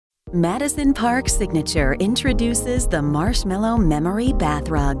Madison Park Signature introduces the Marshmallow Memory Bath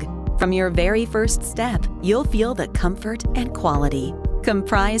Rug. From your very first step, you'll feel the comfort and quality.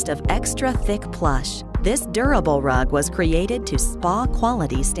 Comprised of extra thick plush, this durable rug was created to spa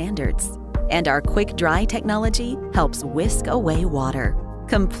quality standards. And our quick dry technology helps whisk away water.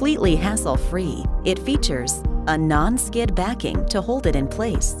 Completely hassle-free, it features a non-skid backing to hold it in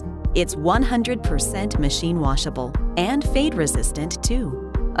place. It's 100% machine washable and fade resistant too.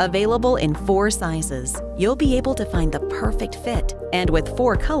 Available in 4 sizes, you'll be able to find the perfect fit, and with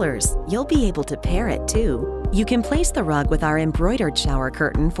 4 colors, you'll be able to pair it too. You can place the rug with our embroidered shower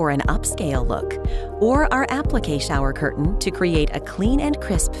curtain for an upscale look, or our applique shower curtain to create a clean and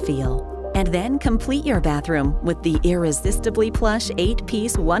crisp feel. And then complete your bathroom with the irresistibly plush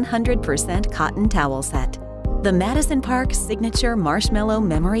 8-piece 100% cotton towel set. The Madison Park Signature Marshmallow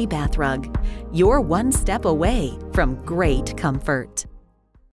Memory Bath Rug. You're one step away from great comfort.